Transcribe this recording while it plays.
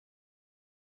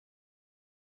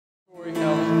Tori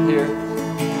here.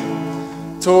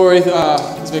 Tori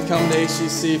has been coming to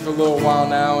HCC for a little while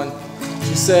now, and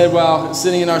she said while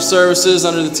sitting in our services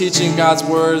under the teaching of God's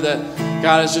Word that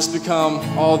God has just become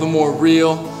all the more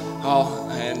real,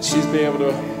 and she's been able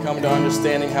to come to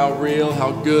understanding how real,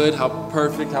 how good, how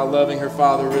perfect, how loving her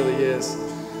Father really is.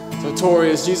 So Tori,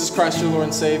 is Jesus Christ your Lord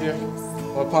and Savior?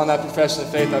 Well, upon that profession of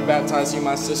faith, I baptize you,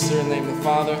 my sister, in the name of the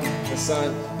Father, the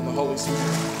Son, and the Holy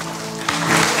Spirit.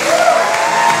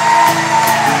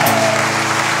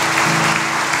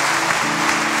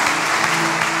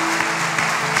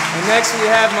 And next we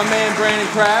have my man Brandon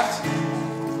Kraft.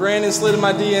 Brandon slid in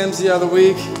my DMs the other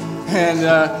week,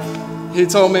 and he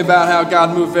told me about how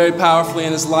God moved very powerfully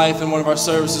in his life in one of our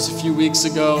services a few weeks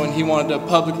ago, and he wanted to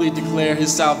publicly declare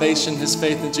his salvation, his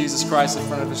faith in Jesus Christ in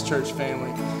front of his church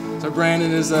family. So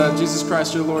Brandon, is Jesus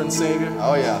Christ your Lord and Savior?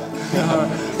 Oh yeah.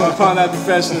 Well, upon that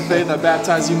profession of faith, I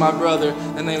baptize you, my brother,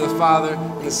 in the name of the Father,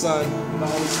 and the Son, and the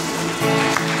Holy Spirit.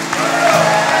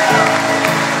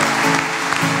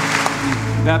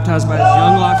 Baptized by his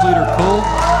young life leader, Cole,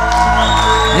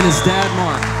 and his dad,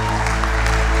 Mark.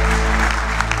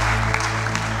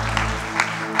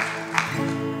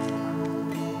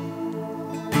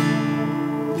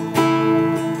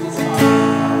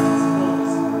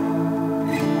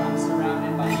 I'm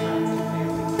surrounded by friends and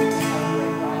family who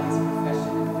celebrate Riley's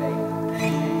profession and faith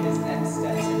and his next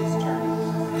steps in his journey.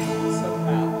 I'm so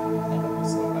proud and love you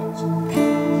so much.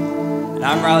 And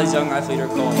I'm Riley's young life leader,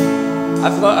 Cole.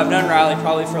 I've known Riley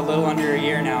probably for a little under a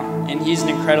year now, and he's an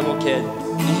incredible kid,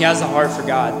 and he has a heart for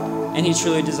God, and he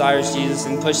truly desires Jesus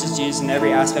and pushes Jesus in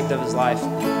every aspect of his life.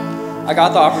 I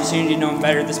got the opportunity to know him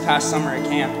better this past summer at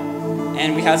camp,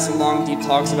 and we had some long, deep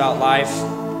talks about life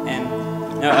and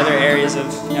other areas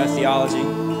of theology.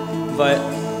 But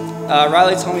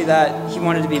Riley told me that he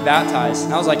wanted to be baptized,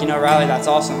 and I was like, Riley, that's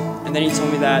awesome. And then he told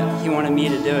me that he wanted me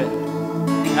to do it.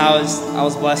 And I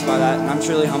was blessed by that, and I'm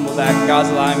truly humbled that God's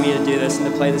allowing me to do this and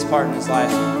to play this part in his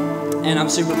life. And I'm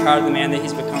super proud of the man that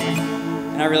he's becoming,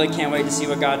 and I really can't wait to see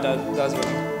what God does with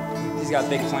him. He's got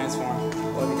big plans for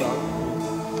him. Love you, dog.